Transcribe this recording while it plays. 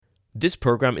This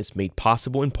program is made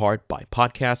possible in part by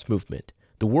Podcast Movement,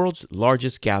 the world's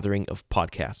largest gathering of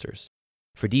podcasters.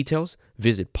 For details,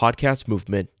 visit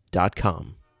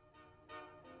podcastmovement.com.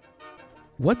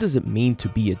 What does it mean to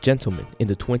be a gentleman in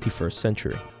the 21st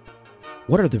century?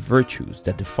 What are the virtues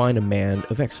that define a man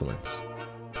of excellence?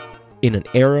 In an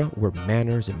era where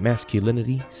manners and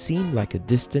masculinity seem like a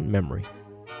distant memory,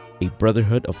 a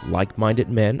brotherhood of like-minded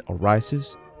men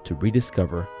arises to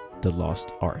rediscover the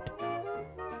lost art.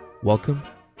 Welcome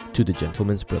to the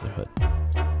Gentleman's Brotherhood.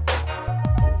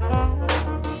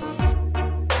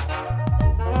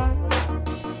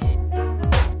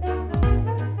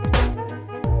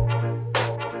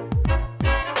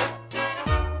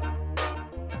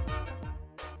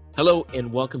 Hello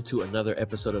and welcome to another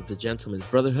episode of the Gentleman's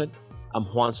Brotherhood. I'm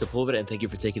Juan Sepulveda and thank you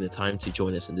for taking the time to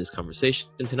join us in this conversation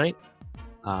tonight.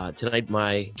 Tonight,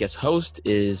 my guest host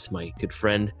is my good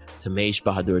friend, Tamesh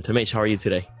Bahadur. Tamesh, how are you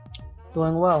today?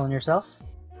 Doing well. And yourself?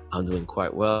 I'm doing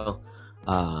quite well.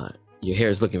 Your hair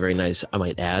is looking very nice, I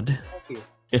might add. Thank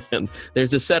you. And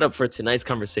there's the setup for tonight's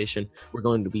conversation. We're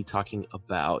going to be talking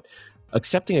about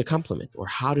accepting a compliment or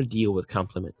how to deal with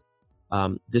compliment.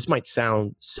 This might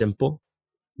sound simple,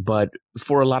 but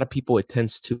for a lot of people, it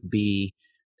tends to be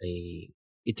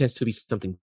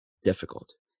something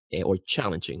difficult or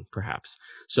challenging, perhaps.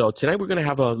 So tonight we're going to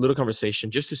have a little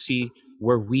conversation just to see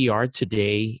where we are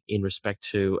today in respect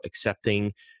to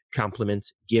accepting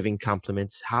compliments, giving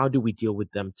compliments. How do we deal with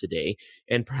them today?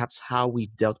 And perhaps how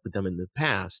we've dealt with them in the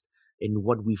past and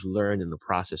what we've learned in the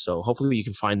process. So hopefully you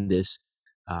can find this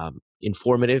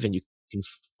informative and you can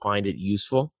find it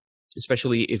useful,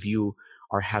 especially if you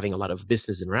are having a lot of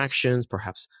business interactions.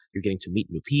 Perhaps you're getting to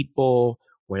meet new people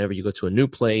whenever you go to a new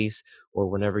place or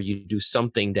whenever you do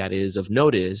something that is of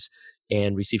notice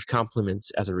and receive compliments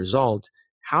as a result.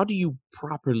 How do you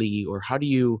properly or how do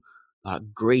you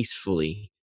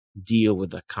gracefully deal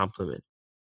with a compliment?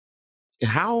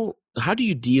 How do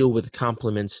you deal with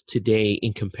compliments today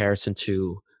in comparison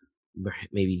to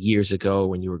maybe years ago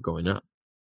when you were growing up?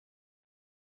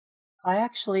 I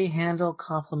actually handle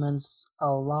compliments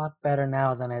a lot better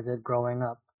now than I did growing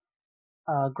up.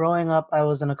 Growing up, I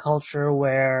was in a culture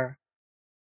where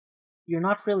you're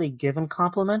not really given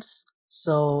compliments,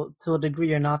 so to a degree,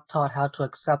 you're not taught how to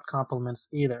accept compliments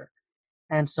either.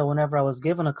 And so whenever I was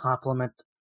given a compliment,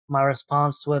 my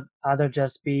response would either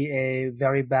just be a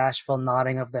very bashful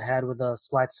nodding of the head with a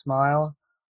slight smile,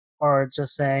 or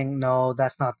just saying, no,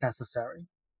 that's not necessary.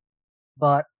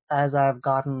 But as I've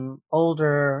gotten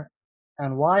older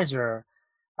and wiser,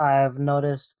 I've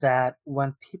noticed that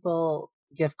when people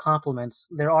give compliments,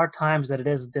 there are times that it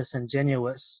is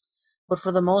disingenuous, but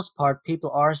for the most part, people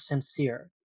are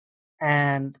sincere.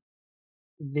 And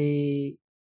the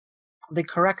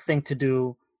correct thing to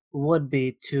do would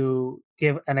be to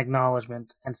give an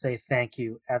acknowledgement and say thank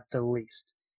you at the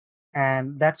least.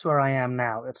 And that's where I am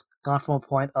now. It's gone from a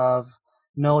point of,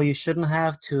 no, you shouldn't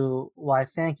have, to, why,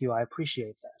 thank you, I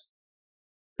appreciate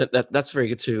that. That's very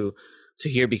good to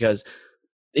hear, because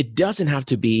it doesn't have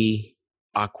to be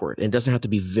awkward. It doesn't have to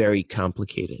be very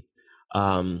complicated.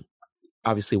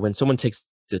 Obviously, when someone takes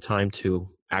the time to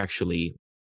actually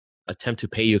attempt to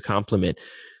pay you a compliment,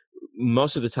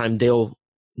 most of the time they'll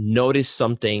notice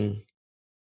something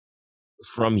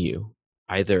from you,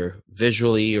 either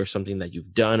visually or something that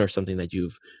you've done or something that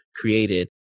you've created,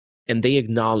 and they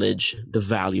acknowledge the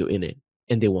value in it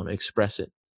and they want to express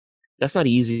it. That's not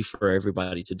easy for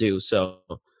everybody to do. So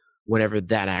whenever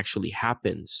that actually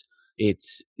happens,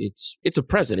 it's a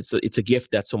present. It's a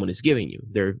gift that someone is giving you.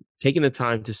 They're taking the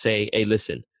time to say, hey,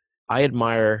 listen, I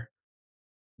admire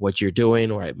what you're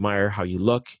doing, or I admire how you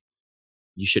look.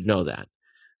 You should know that.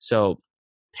 So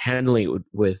handling it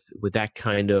with that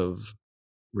kind of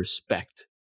respect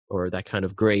or that kind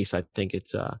of grace, I think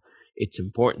it's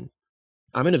important.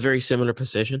 I'm in a very similar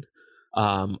position.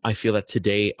 I feel that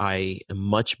today I am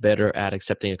much better at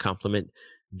accepting a compliment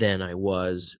than I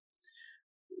was,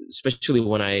 especially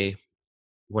when I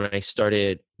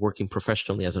started working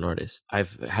professionally as an artist.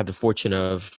 I've had the fortune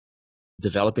of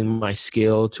developing my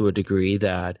skill to a degree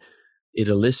that it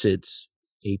elicits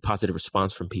a positive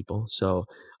response from people. So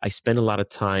I spend a lot of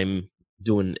time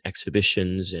doing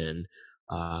exhibitions and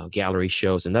gallery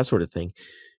shows and that sort of thing.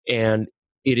 And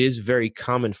it is very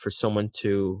common for someone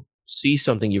to see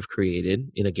something you've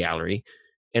created in a gallery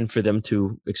and for them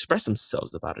to express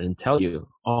themselves about it and tell you,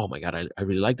 oh my God, I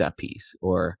really like that piece,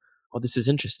 or, oh, this is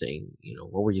interesting. You know,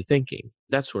 what were you thinking?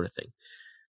 That sort of thing.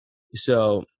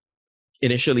 So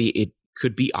initially it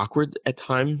could be awkward at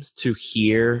times to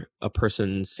hear a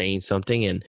person saying something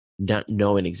and not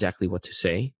knowing exactly what to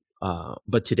say.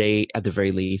 But today, at the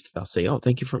very least, I'll say, "Oh,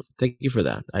 thank you for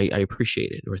that. I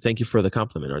appreciate it," or "Thank you for the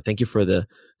compliment," or thank you for the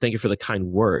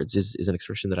kind words." Is an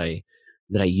expression that I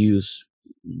use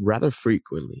rather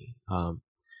frequently.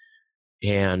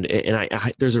 And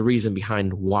there's a reason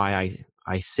behind why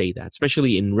I say that,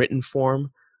 especially in written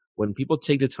form. When people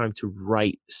take the time to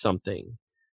write something,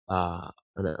 a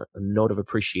note of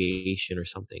appreciation or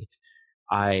something,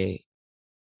 I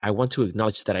I want to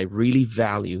acknowledge that I really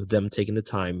value them taking the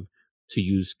time to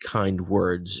use kind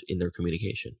words in their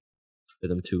communication, for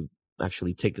them to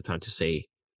actually take the time to say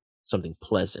something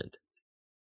pleasant.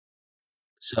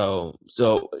 So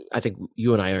I think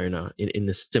you and I are in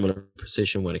a similar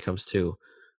position when it comes to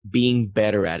being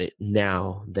better at it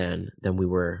now than we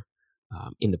were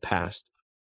in the past.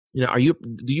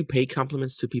 Do you pay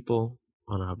compliments to people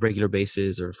on a regular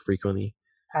basis or frequently?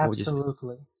 What would you say?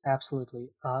 Absolutely, absolutely.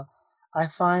 I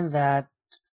find that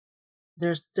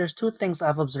there's two things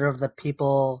I've observed that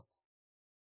people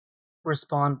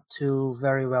respond to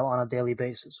very well on a daily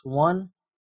basis. One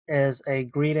is a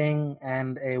greeting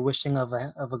and a wishing of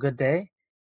a good day,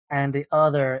 and the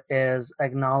other is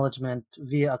acknowledgement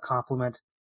via a compliment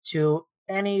to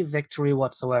any victory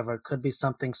whatsoever. It could be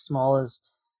something small as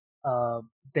uh,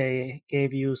 they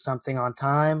gave you something on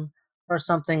time, or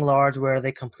something large where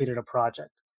they completed a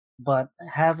project. But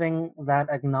having that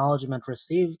acknowledgement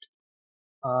received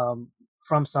um,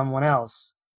 from someone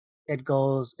else, it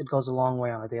goes a long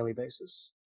way on a daily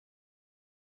basis.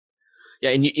 Yeah,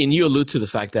 and you allude to the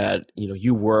fact that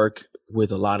you work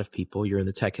with a lot of people. You're in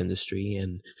the tech industry,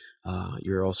 and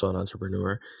you're also an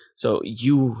entrepreneur. So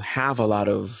you have a lot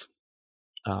of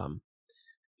um,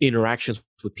 interactions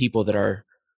with people that are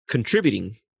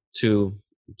contributing to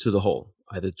to the whole,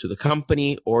 either to the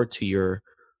company or to your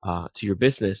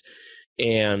business,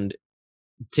 and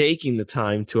taking the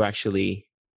time to actually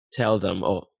tell them,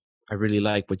 "Oh, I really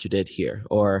like what you did here,"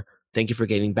 or "Thank you for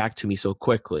getting back to me so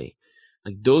quickly."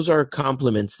 Like those are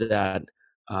compliments that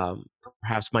um,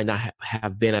 perhaps might not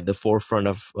have been at the forefront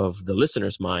of the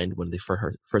listener's mind when they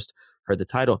first heard the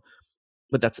title,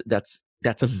 but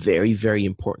that's a very very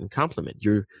important compliment.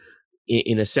 You're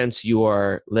in a sense you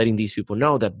are letting these people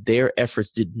know that their efforts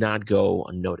did not go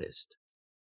unnoticed,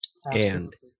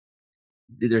 and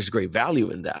Absolutely. there's great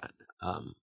value in that.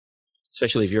 Um,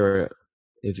 Especially if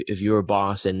you're a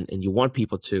boss and you want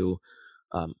people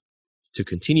um, to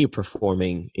continue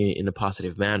performing in a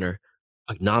positive manner,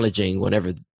 acknowledging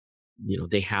whenever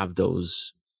they have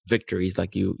those victories,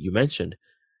 like you mentioned.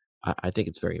 I think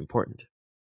it's very important.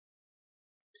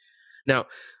 Now,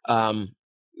 um,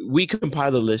 we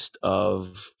compile a list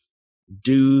of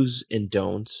do's and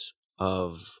don'ts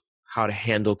of how to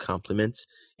handle compliments,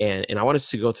 and I want us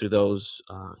to go through those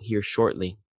here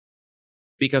shortly,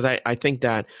 because I think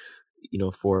that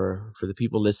for the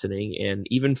people listening, and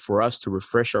even for us to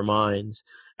refresh our minds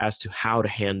as to how to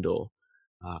handle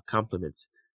compliments,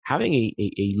 having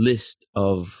a list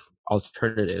of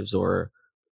alternatives or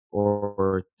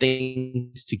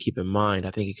things to keep in mind,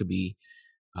 I think it could be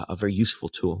a very useful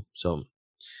tool. So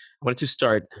I wanted to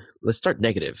start. Let's start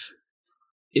negative.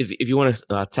 If you want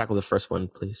to tackle the first one,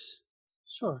 please.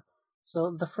 Sure.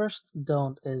 So the first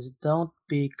don't is don't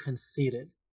be conceited,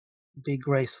 be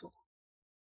graceful.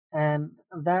 And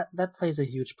that plays a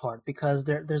huge part because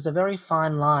there's a very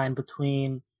fine line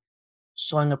between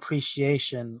showing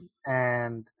appreciation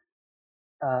and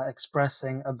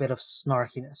expressing a bit of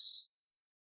snarkiness.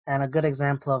 And a good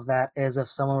example of that is if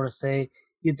someone were to say,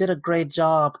 "You did a great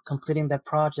job completing that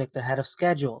project ahead of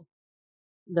schedule."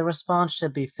 The response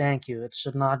should be "Thank you." It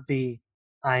should not be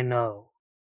 "I know"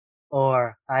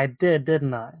 or "I did,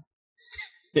 didn't I?"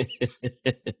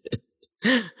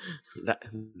 that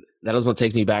that was what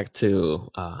takes me back to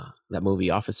that movie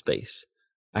Office Space.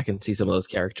 I can see some of those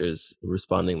characters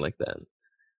responding like that.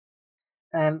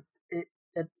 And it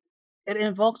it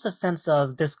invokes a sense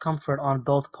of discomfort on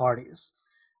both parties.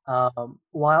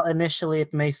 While initially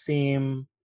it may seem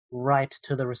right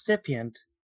to the recipient,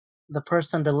 the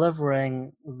person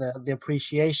delivering the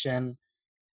appreciation,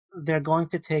 they're going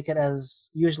to take it as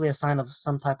usually a sign of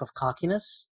some type of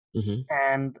cockiness Hmm.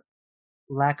 and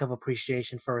lack of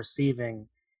appreciation for receiving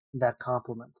that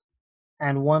compliment.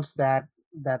 And once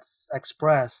that's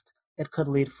expressed, it could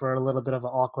lead for a little bit of an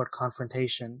awkward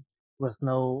confrontation with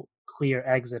no clear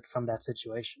exit from that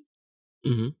situation.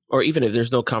 Hmm. Or even if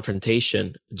there's no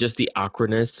confrontation, just the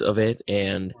awkwardness of it,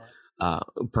 and Right. uh,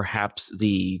 perhaps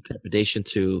the trepidation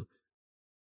to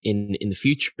in the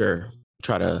future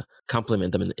try to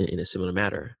compliment them in a similar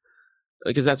manner,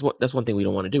 because that's one thing we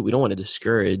don't want to do. We don't want to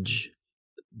discourage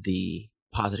the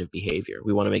positive behavior.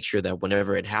 We want to make sure that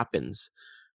whenever it happens,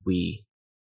 we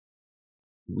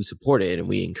we support it and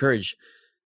we encourage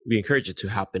it to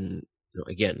happen,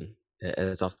 again,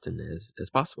 as often as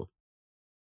possible.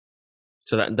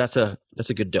 So that's a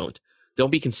good don't.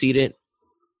 Don't be conceited.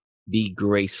 Be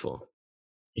graceful.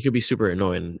 It could be super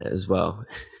annoying as well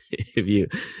if you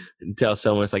tell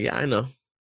someone, it's like, yeah, I know.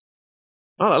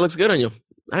 Oh, that looks good on you.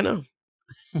 I know.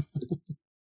 All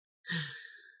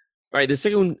right. The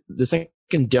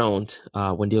second don't,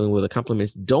 when dealing with a compliment,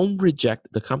 is don't reject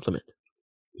the compliment.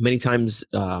 Many times,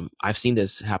 I've seen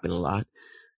this happen a lot,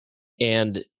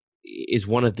 and is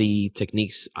one of the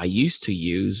techniques I used to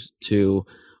use to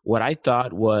what I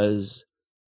thought was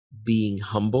being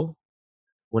humble.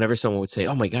 Whenever someone would say,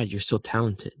 "Oh my God, you're so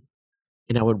talented,"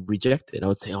 and I would reject it, I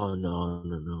would say, "Oh no,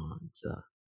 no, no, it's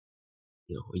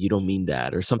you don't mean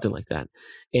that," or something like that.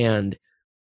 And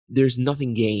there's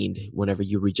nothing gained whenever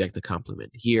you reject a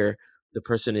compliment. Here, the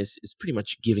person is pretty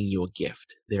much giving you a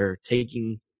gift. They're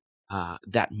taking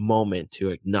that moment to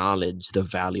acknowledge the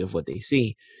value of what they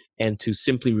see, and to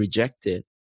simply reject it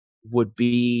would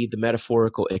be the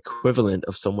metaphorical equivalent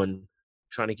of someone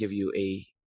trying to give you a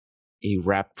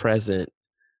wrapped present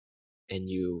and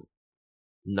you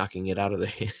knocking it out of their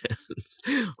hands,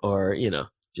 or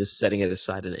just setting it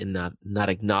aside and not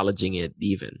acknowledging it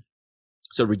even.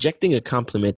 So rejecting a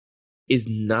compliment is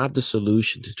not the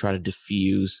solution to try to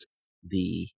diffuse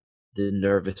the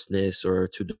nervousness, or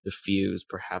to diffuse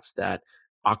perhaps that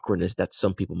awkwardness that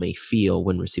some people may feel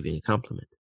when receiving a compliment.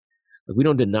 Like, we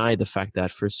don't deny the fact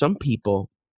that for some people,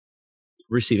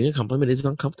 receiving a compliment is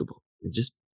uncomfortable. It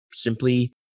just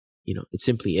simply, it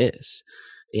simply is.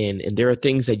 And there are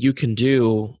things that you can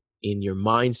do in your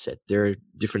mindset. There are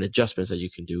different adjustments that you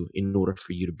can do in order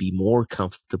for you to be more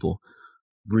comfortable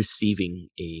receiving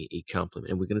a compliment.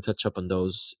 And we're going to touch up on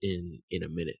those in a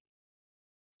minute.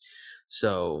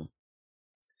 So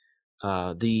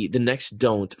the next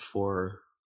don't for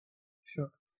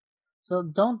Sure. So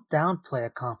don't downplay a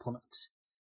compliment.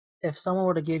 If someone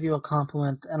were to give you a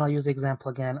compliment, and I'll use the example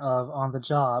again of on the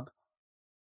job,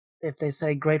 if they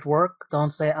say great work,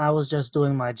 don't say I was just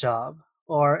doing my job,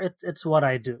 or it's what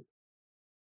I do.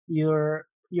 You're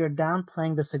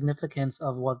downplaying the significance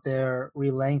of what they're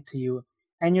relaying to you,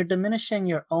 and you're diminishing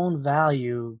your own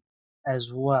value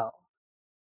as well.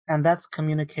 And that's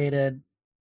communicated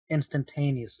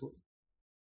instantaneously.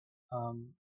 Um,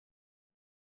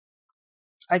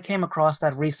 I came across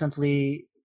that recently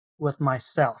with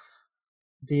myself,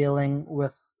 dealing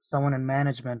with someone in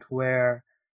management where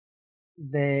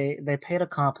they paid a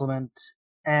compliment,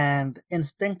 and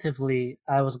instinctively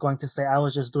I was going to say I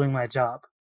was just doing my job.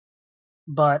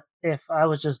 But if I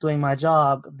was just doing my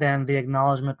job, then the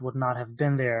acknowledgement would not have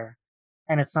been there.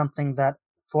 And it's something that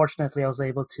fortunately I was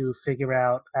able to figure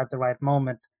out at the right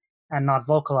moment and not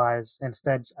vocalize.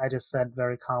 Instead, I just said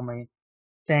very calmly,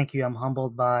 "Thank you, I'm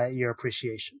humbled by your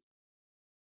appreciation."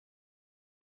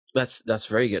 That's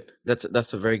very good.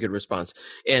 That's a very good response.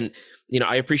 And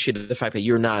I appreciate the fact that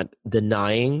you're not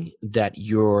denying that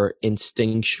your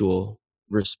instinctual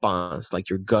response, like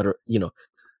your gut, or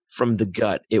from the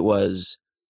gut, it was,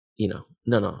 no,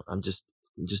 no, I'm just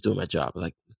doing my job.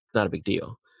 Like, it's not a big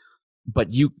deal.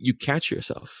 But you catch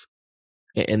yourself.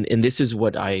 And this is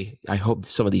what I hope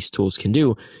some of these tools can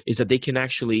do, is that they can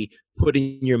actually put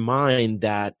in your mind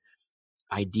that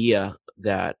idea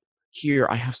that here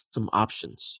I have some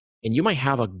options, and you might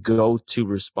have a go-to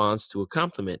response to a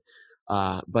compliment,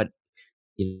 but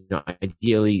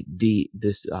ideally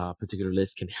this particular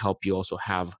list can help you also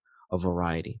have a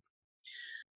variety.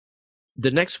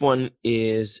 The next one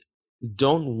is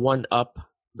don't one up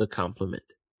the compliment.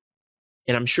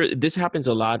 And I'm sure this happens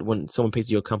a lot when someone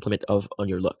pays you a compliment on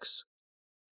your looks.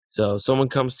 So someone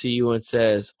comes to you and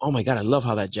says, "Oh my God, I love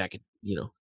how that jacket,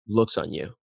 looks on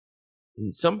you."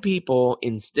 And some people,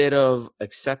 instead of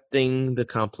accepting the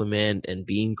compliment and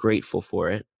being grateful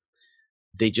for it,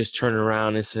 they just turn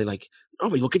around and say, like, "Oh,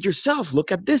 but look at yourself.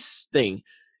 Look at this thing."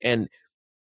 And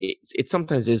it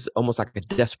sometimes is almost like a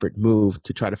desperate move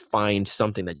to try to find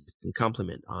something that you can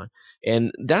compliment on.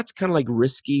 And that's kind of like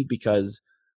risky, because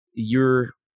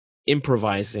you're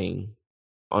improvising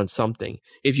on something.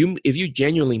 If you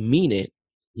genuinely mean it,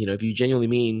 if you genuinely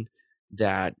mean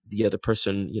that the other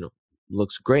person,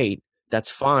 looks great,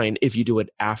 that's fine if you do it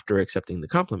after accepting the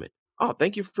compliment. "Oh,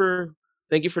 thank you for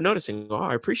noticing. Oh,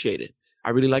 I appreciate it.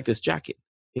 I really like this jacket."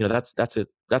 That's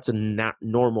a not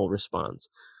normal response.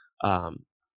 Um,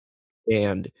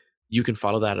 and you can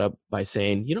follow that up by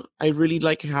saying, "I really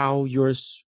like how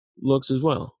yours looks as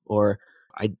well," or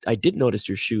I did notice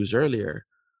your shoes earlier,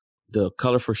 the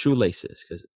colorful shoelaces,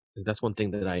 because that's one thing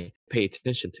that I pay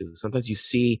attention to. Sometimes you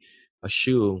see a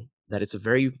shoe that it's a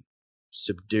very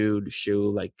subdued shoe,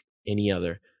 like any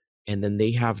other, and then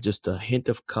they have just a hint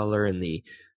of color in the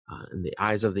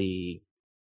eyes of the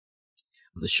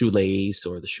shoelace,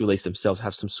 or the shoelace themselves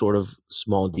have some sort of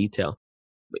small detail.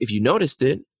 If you noticed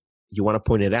it, you want to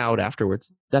point it out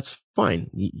afterwards, that's fine.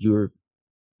 You're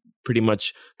pretty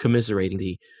much commiserating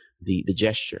the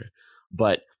gesture.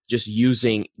 But just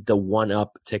using the one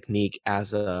up technique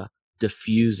as a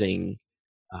diffusing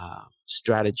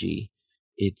strategy,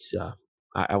 it's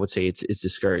I would say it's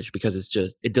discouraged, because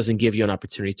it doesn't give you an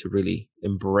opportunity to really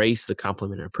embrace the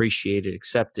compliment, appreciate it,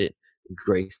 accept it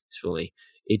gracefully.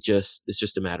 It's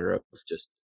just a matter of just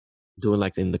doing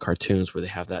like in the cartoons where they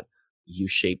have that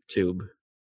U-shaped tube.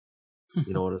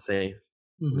 You know what I'm saying?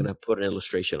 We're Hmm. gonna put an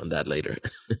illustration on that later.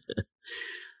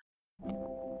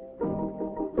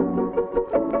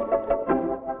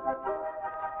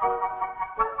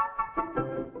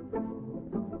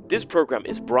 This program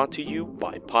is brought to you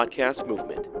by Podcast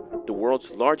Movement, the world's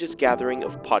largest gathering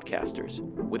of podcasters.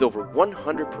 With over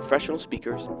 100 professional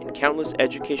speakers and countless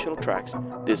educational tracks,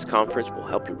 this conference will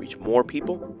help you reach more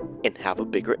people and have a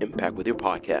bigger impact with your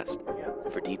podcast.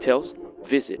 For details,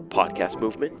 visit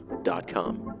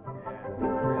podcastmovement.com.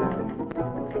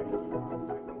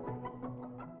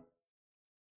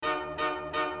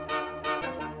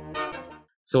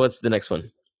 So what's the next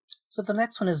one? So the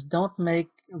next one is don't make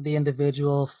the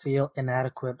individual feel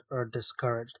inadequate or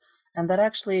discouraged. And that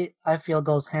actually, I feel,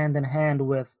 goes hand in hand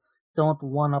with don't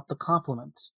one up the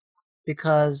compliment,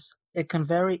 because it can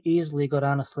very easily go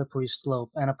down a slippery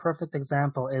slope. And a perfect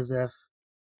example is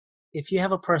if you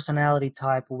have a personality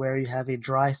type where you have a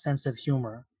dry sense of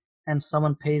humor and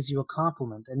someone pays you a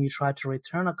compliment and you try to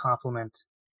return a compliment,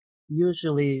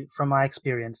 usually, from my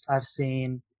experience, I've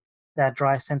seen that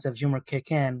dry sense of humor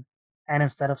kick in, and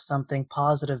instead of something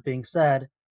positive being said,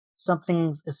 something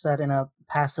is said in a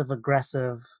passive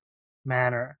aggressive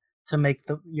manner to make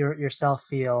yourself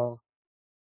feel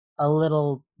a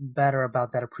little better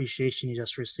about that appreciation you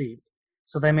just received.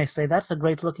 So they may say, "That's a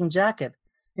great looking jacket,"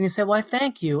 and you say, "Why,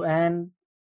 thank you," and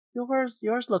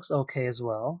yours looks okay as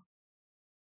well.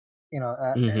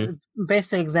 Mm-hmm.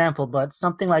 Basic example, but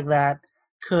something like that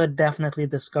could definitely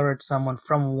discourage someone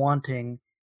from wanting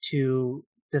to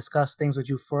discuss things with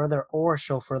you further or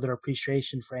show further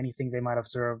appreciation for anything they might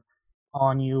observe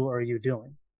on you or you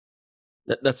doing.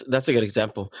 That's a good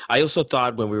example. I also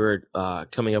thought when we were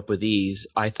coming up with these,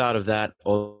 I thought of that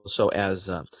also as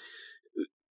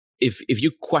if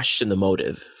you question the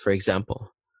motive, for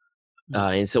example,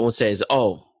 Mm. and someone says,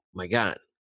 "Oh my God,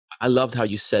 I loved how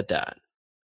you said that,"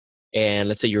 and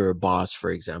let's say you're a boss,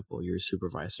 for example, you're a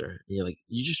supervisor, and you're like,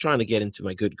 "You're just trying to get into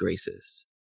my good graces."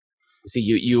 See,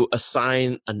 you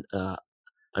assign an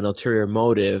ulterior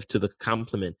motive to the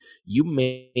compliment. You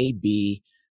may be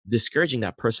discouraging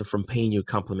that person from paying you a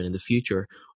compliment in the future,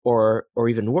 or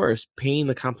even worse, paying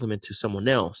the compliment to someone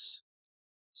else.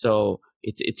 So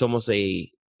it's almost a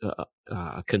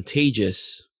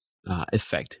contagious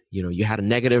effect. You know, you had a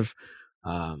negative,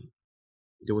 um,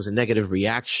 there was a negative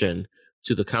reaction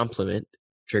to the compliment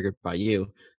triggered by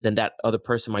you. Then that other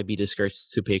person might be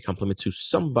discouraged to pay a compliment to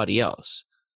somebody else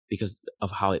because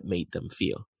of how it made them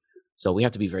feel. So we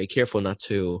have to be very careful not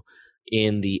to,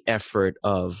 in the effort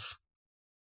of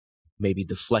maybe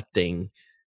deflecting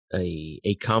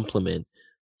a compliment,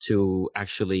 to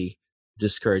actually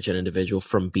discourage an individual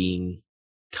from being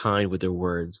kind with their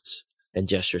words and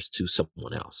gestures to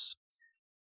someone else.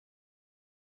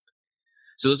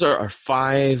 So those are our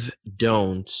 5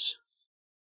 don'ts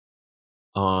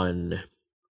on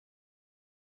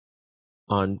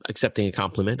accepting a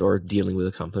compliment or dealing with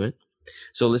a compliment.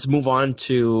 So let's move on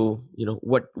to,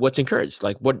 what's encouraged.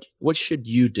 Like what should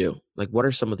you do? Like what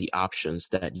are some of the options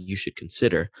that you should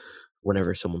consider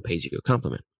whenever someone pays you a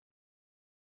compliment?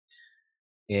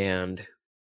 And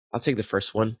I'll take the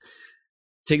first one.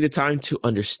 Take the time to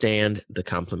understand the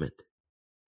compliment.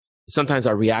 Sometimes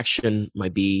our reaction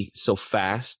might be so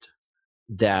fast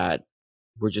that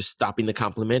we're just stopping the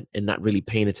compliment and not really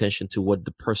paying attention to what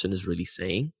the person is really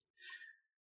saying.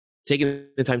 Taking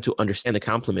the time to understand the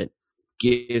compliment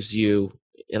gives you,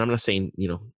 and I'm not saying,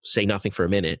 say nothing for a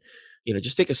minute,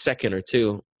 just take a second or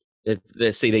two.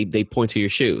 Let's say they point to your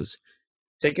shoes.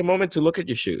 Take a moment to look at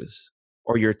your shoes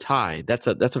or your tie. That's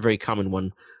a very common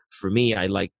one for me. I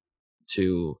like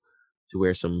to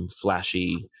wear some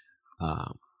flashy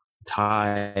um,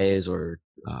 ties, or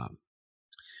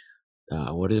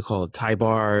what do you call it, tie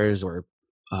bars, or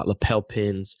lapel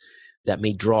pins that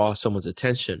may draw someone's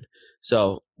attention.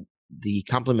 So the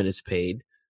compliment is paid.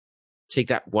 Take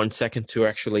that 1 second to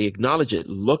actually acknowledge it,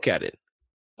 look at it.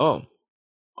 Oh,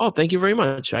 thank you very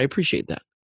much. I appreciate that.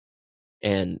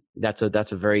 And that's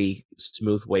a very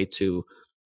smooth way to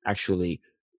actually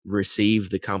receive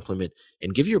the compliment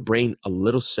and give your brain a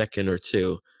little second or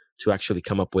two to actually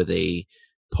come up with a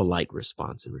polite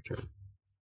response in return.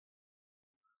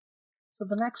 So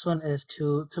the next one is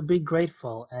to be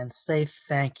grateful and say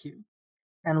thank you.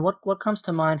 And what comes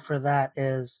to mind for that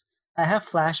is I have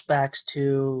flashbacks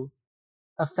to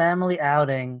a family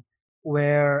outing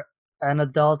where an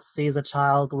adult sees a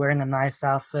child wearing a nice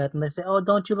outfit and they say, "Oh,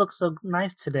 don't you look so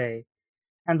nice today?"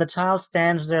 And the child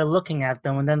stands there looking at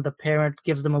them, and then the parent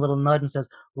gives them a little nudge and says,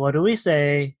 "What do we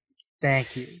say?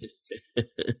 Thank you."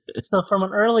 So from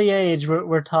an early age,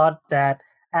 we're taught that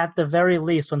at the very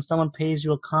least, when someone pays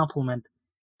you a compliment,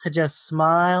 to just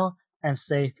smile and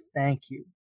say thank you.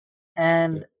 Yeah.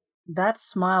 And that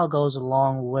smile goes a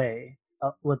long way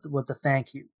with the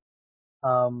thank you.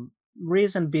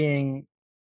 Reason being,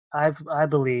 I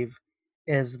believe,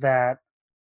 is that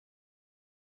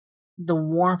the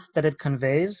warmth that it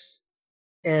conveys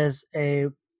is a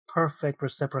perfect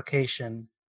reciprocation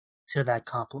to that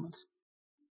compliment.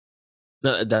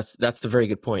 No, that's a very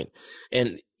good point.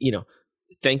 And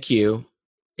thank you.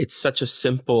 It's such a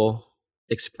simple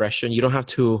expression. You don't have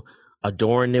to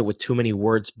adorn it with too many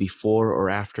words before or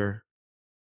after.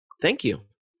 Thank you.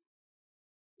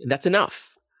 And that's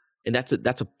enough. And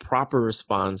that's a proper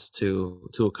response to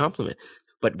a compliment.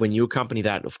 But when you accompany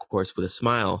that, of course, with a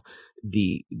smile,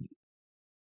 the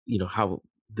how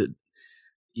the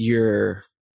your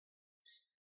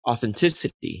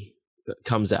authenticity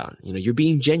comes out. You're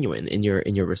being genuine in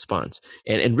your response,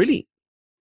 and really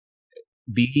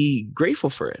be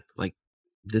grateful for it. Like,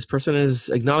 this person is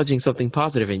acknowledging something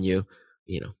positive in you.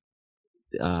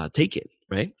 Take it,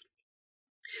 right?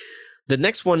 The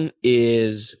next one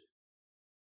is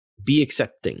be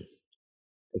accepting,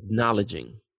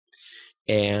 acknowledging.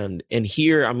 And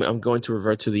here I'm going to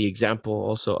revert to the example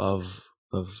also of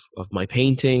my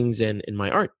paintings and my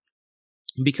art,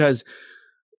 because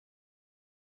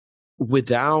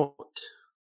without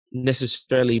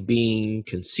necessarily being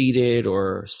conceited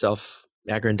or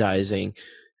self-aggrandizing,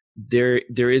 there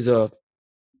is a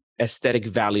aesthetic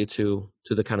value to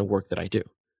the kind of work that I do.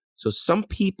 So some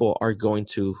people are going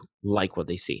to like what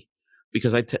they see,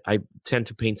 because I tend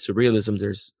to paint surrealism.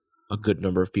 There's a good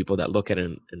number of people that look at it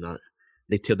and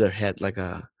they tilt their head like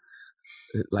a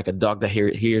dog that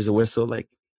hears a whistle, like,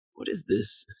 what is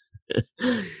this?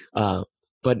 uh,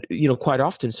 but quite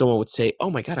often someone would say,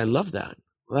 "Oh my God, I love that.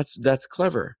 Well, that's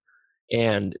clever."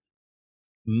 And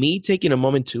me taking a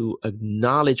moment to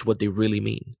acknowledge what they really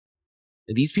mean.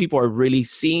 These people are really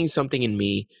seeing something in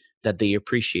me that they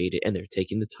appreciate it, and they're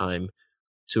taking the time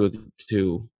to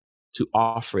to to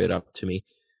offer it up to me.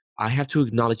 I have to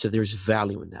acknowledge that there's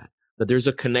value in that there's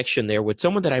a connection there with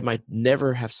someone that I might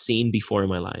never have seen before in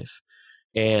my life.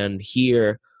 And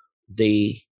here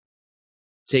they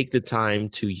take the time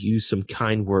to use some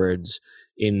kind words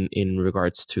in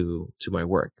regards to my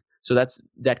work. So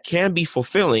that can be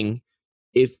fulfilling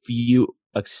if you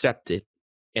accept it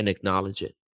and acknowledge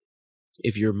it.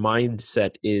 If your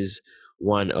mindset is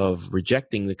one of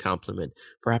rejecting the compliment,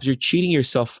 perhaps you're cheating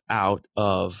yourself out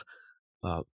of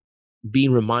uh,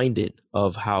 being reminded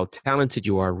of how talented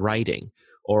you are writing,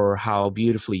 or how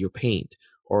beautifully you paint,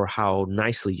 or how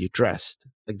nicely you dressed.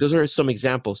 Like, those are some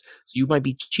examples. So you might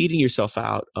be cheating yourself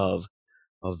out of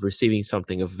receiving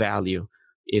something of value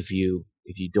if you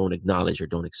don't acknowledge or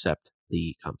don't accept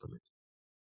the compliment.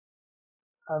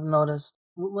 I've noticed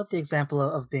with the example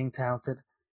of being talented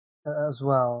as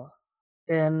well.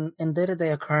 In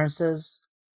day-to-day occurrences,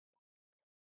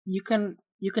 you can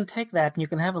take that and you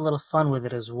can have a little fun with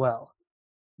it as well.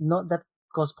 No, that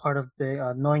goes part of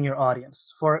knowing your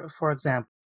audience. For example,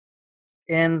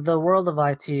 in the world of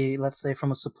IT, let's say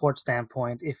from a support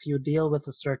standpoint, if you deal with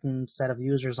a certain set of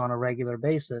users on a regular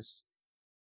basis,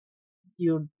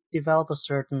 you develop a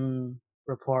certain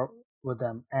rapport with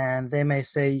them, and they may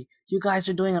say, "You guys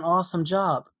are doing an awesome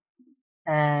job,"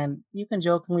 and you can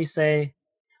jokingly say,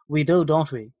 "We do,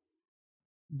 don't we?"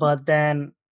 But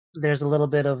then there's a little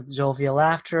bit of jovial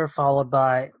laughter followed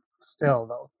by, "Still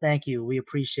though, thank you, we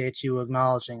appreciate you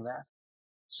acknowledging that."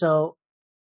 So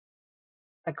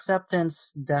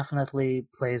acceptance definitely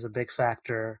plays a big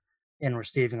factor in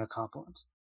receiving a compliment.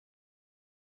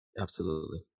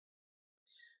 Absolutely.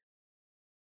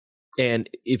 And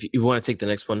if you want to take the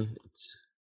next one,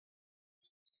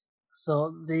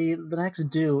 So the next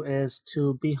do is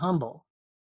to be humble.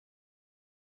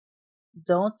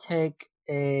 Don't take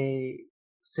a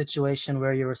situation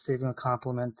where you're receiving a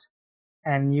compliment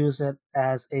and use it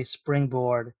as a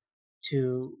springboard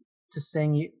to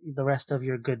sing the rest of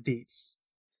your good deeds.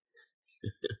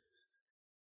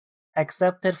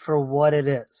 Accept it for what it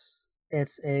is.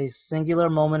 It's a singular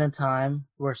moment in time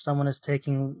where someone is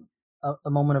taking a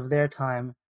moment of their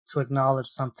time to acknowledge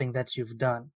something that you've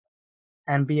done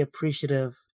and be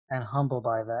appreciative and humble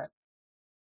by that.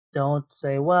 Don't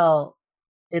say, well,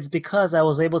 it's because I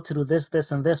was able to do this,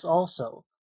 this, and this also.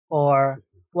 Or,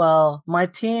 well, my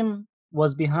team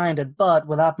was behind it, but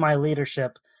without my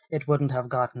leadership, it wouldn't have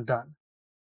gotten done.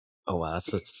 Oh wow,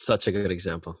 that's such a good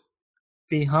example.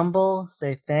 Be humble,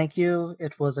 say thank you,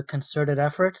 it was a concerted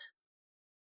effort,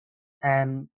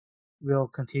 and we'll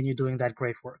continue doing that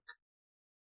great work.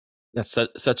 That's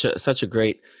such a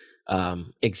great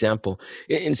example,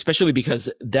 and especially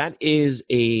because that is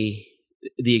a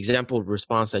the example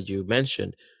response that you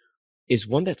mentioned is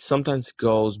one that sometimes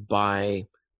goes by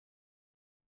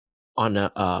on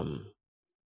a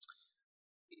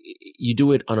you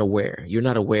do it unaware. You're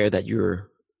not aware that you're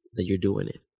doing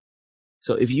it.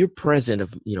 So if you're present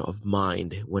of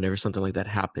mind whenever something like that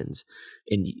happens,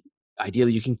 and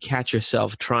ideally you can catch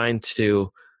yourself trying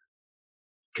to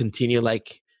continue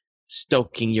like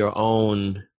stoking your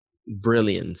own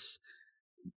brilliance,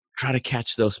 try to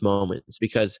catch those moments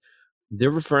because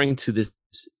they're referring to this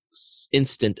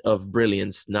instant of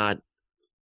brilliance, not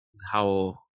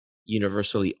how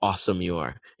universally awesome you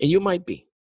are. And you might be,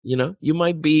 you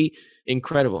might be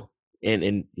incredible.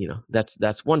 And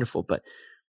that's wonderful, but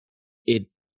it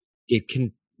it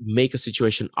can make a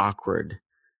situation awkward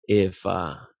if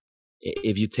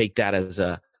you take that as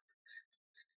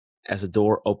a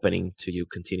door opening to you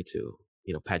continue to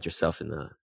pat yourself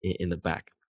in the back.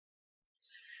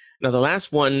 Now the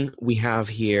last one we have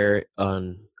here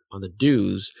on the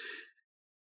do's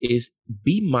is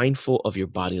be mindful of your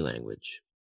body language.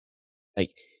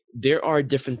 Like there are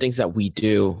different things that we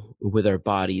do with our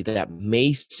body that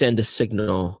may send a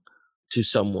signal to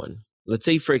someone. Let's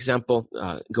say, for example,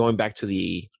 going back to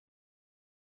the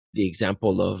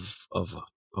example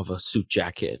of a suit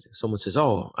jacket. Someone says,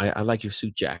 "Oh, I like your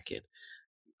suit jacket."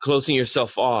 Closing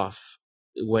yourself off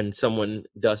when someone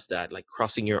does that, like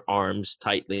crossing your arms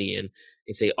tightly and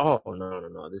say, "Oh,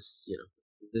 no, this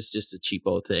is just a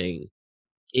cheapo thing."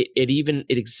 It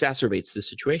exacerbates the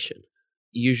situation.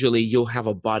 Usually, you'll have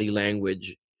a body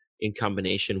language in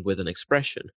combination with an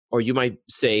expression, or you might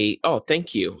say, "Oh,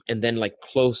 thank you," and then like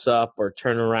close up or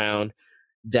turn around.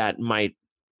 That might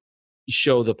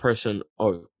show the person,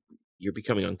 oh, you're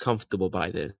becoming uncomfortable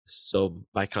by this. So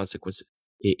by consequence,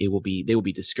 they will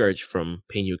be discouraged from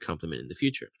paying you a compliment in the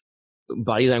future.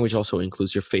 Body language also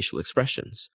includes your facial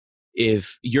expressions.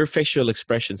 If your facial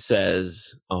expression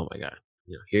says, "Oh my God,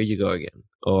 here you go again,"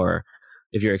 or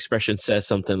if your expression says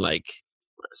something like,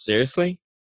 "Seriously,"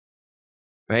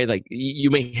 right? Like you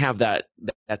may have that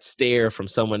stare from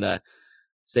someone that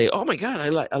say, "Oh my God, I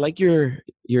like your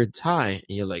tie,"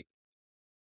 and you're like,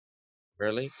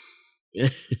 "Really?"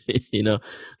 you know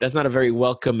that's not a very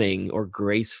welcoming or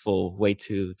graceful way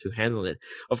to handle it.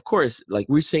 Of course, like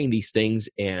we're saying these things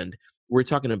and we're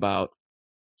talking about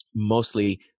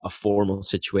mostly a formal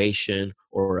situation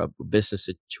or a business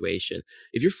situation.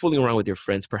 If you're fooling around with your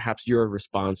friends, perhaps your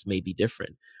response may be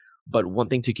different. But one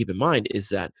thing to keep in mind is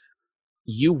that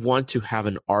you want to have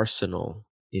an arsenal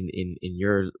in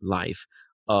your life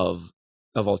of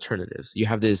alternatives. You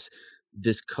have this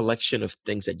collection of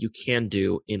things that you can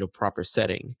do in a proper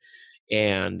setting.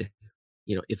 And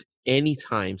if any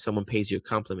time someone pays you a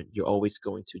compliment, you're always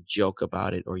going to joke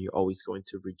about it, or you're always going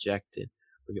to reject it,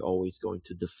 or you're always going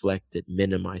to deflect it,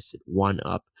 minimize it, one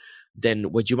up,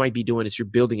 then what you might be doing is you're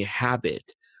building a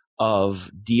habit of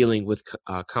dealing with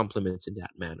compliments in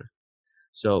that manner.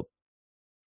 So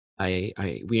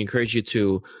we encourage you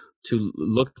to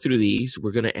look through these.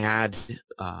 We're going to add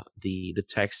the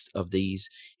text of these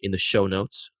in the show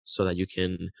notes so that you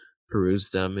can peruse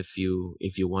them if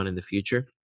you want in the future.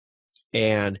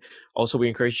 And also, we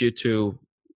encourage you to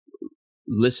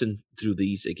listen through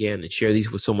these again and share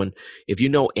these with someone. If you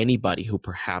know anybody who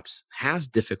perhaps has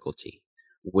difficulty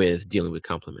with dealing with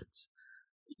compliments,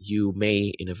 you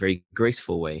may, in a very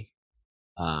graceful way,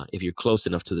 if you're close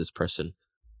enough to this person,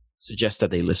 suggest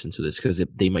that they listen to this because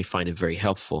they might find it very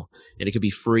helpful, and it could be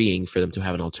freeing for them to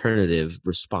have an alternative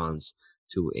response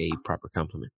to a proper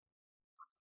compliment.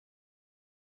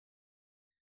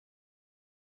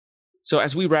 So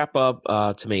as we wrap up,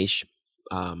 Tamesh,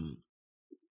 um,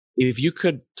 if you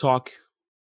could talk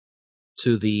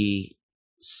to the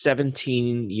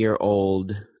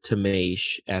 17-year-old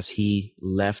Tamesh as he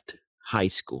left high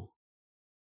school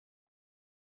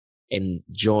and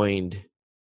joined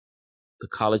the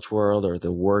college world or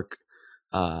the work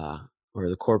uh, or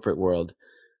the corporate world,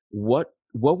 what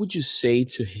would you say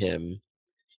to him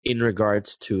in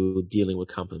regards to dealing with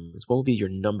compliments? What would be your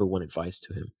number one advice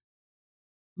to him?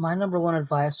 My number one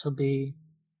advice would be,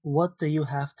 what do you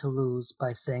have to lose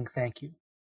by saying thank you?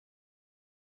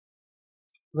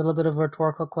 little bit of a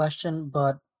rhetorical question,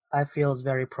 but I feel it's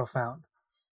very profound.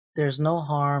 There's no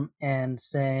harm in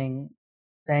saying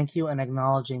thank you and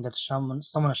acknowledging that someone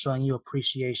is showing you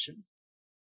appreciation,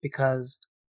 because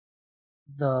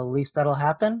the least that'll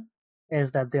happen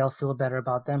is that they'll feel better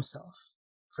about themselves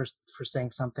for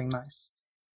saying something nice.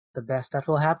 The best that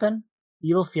will happen,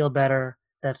 you'll feel better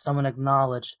that someone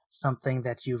acknowledged something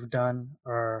that you've done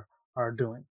or are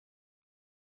doing.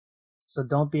 So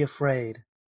don't be afraid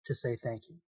to say thank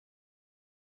you.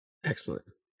 Excellent.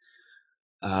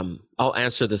 I'll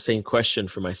answer the same question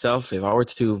for myself. If I were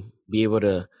to be able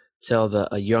to tell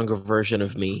a younger version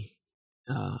of me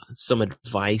some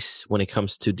advice when it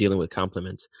comes to dealing with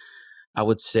compliments, I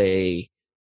would say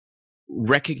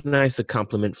recognize the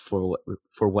compliment for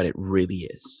what it really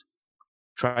is.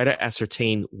 Try to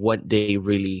ascertain what they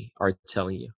really are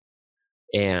telling you,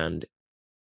 and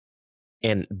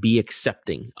be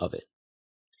accepting of it.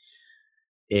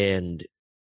 And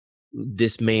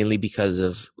this mainly because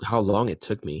of how long it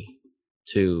took me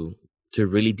to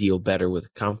really deal better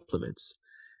with compliments.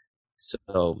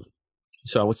 So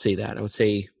I would say that. I would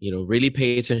say, really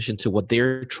pay attention to what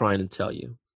they're trying to tell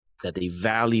you, that they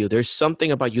value. There's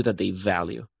something about you that they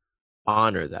value.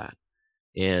 Honor that.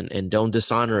 And don't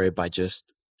dishonor it by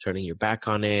just turning your back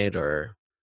on it or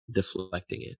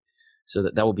deflecting it. So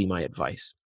that would be my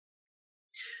advice.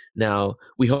 Now,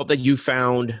 we hope that you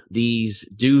found these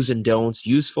do's and don'ts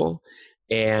useful,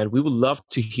 and we would love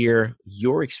to hear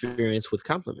your experience with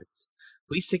compliments.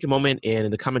 Please take a moment and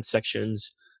in the comment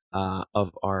sections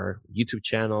of our YouTube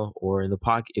channel or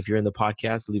if you're in the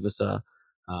podcast, leave us a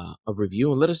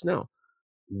review and let us know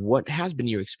what has been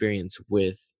your experience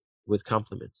with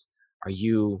compliments. Are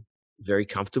you very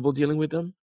comfortable dealing with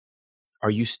them? Are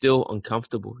you still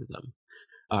uncomfortable with them?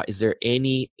 Is there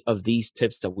any of these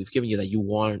tips that we've given you that you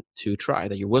want to try,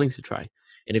 that you're willing to try?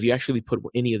 And if you actually put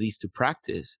any of these to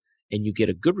practice and you get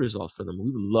a good result from them,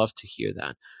 we would love to hear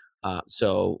that.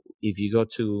 So if you go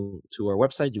to our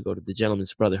website, you go to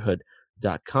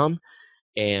thegentleman'sbrotherhood.com,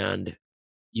 and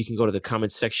you can go to the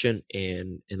comment section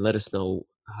and let us know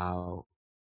how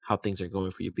things are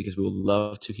going for you, because we would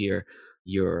love to hear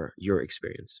your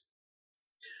experience.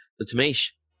 But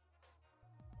Tamesh,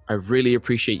 I really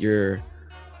appreciate your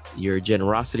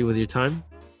generosity with your time.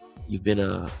 You've been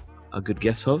a good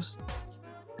guest host.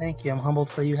 Thank you. I'm humbled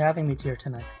for you having me here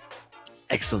tonight.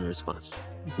 Excellent response.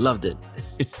 Loved it.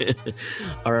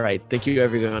 All right. Thank you,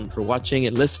 everyone, for watching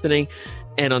and listening.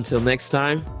 And until next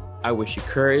time, I wish you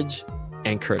courage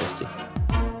and courtesy.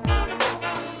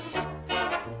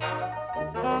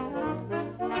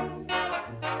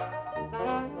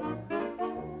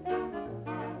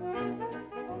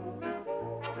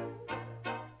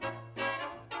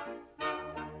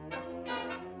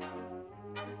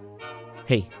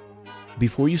 Hey,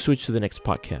 before you switch to the next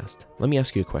podcast, let me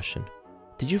ask you a question.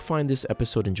 Did you find this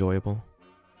episode enjoyable?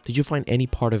 Did you find any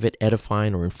part of it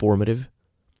edifying or informative?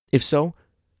 If so,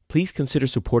 please consider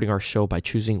supporting our show by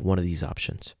choosing one of these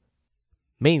options.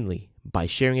 Mainly by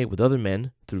sharing it with other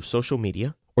men through social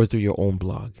media or through your own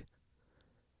blog.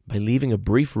 By leaving a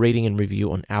brief rating and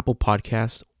review on Apple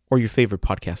Podcasts or your favorite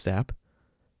podcast app.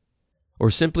 Or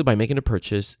simply by making a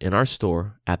purchase in our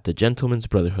store at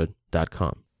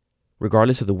thegentleman'sbrotherhood.com.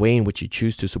 Regardless of the way in which you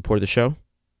choose to support the show,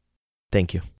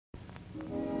 thank you.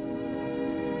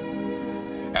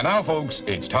 And now, folks,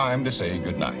 it's time to say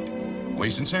goodnight.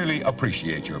 We sincerely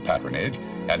appreciate your patronage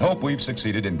and hope we've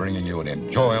succeeded in bringing you an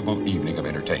enjoyable evening of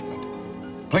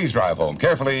entertainment. Please drive home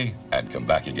carefully and come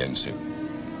back again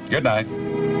soon. Good night.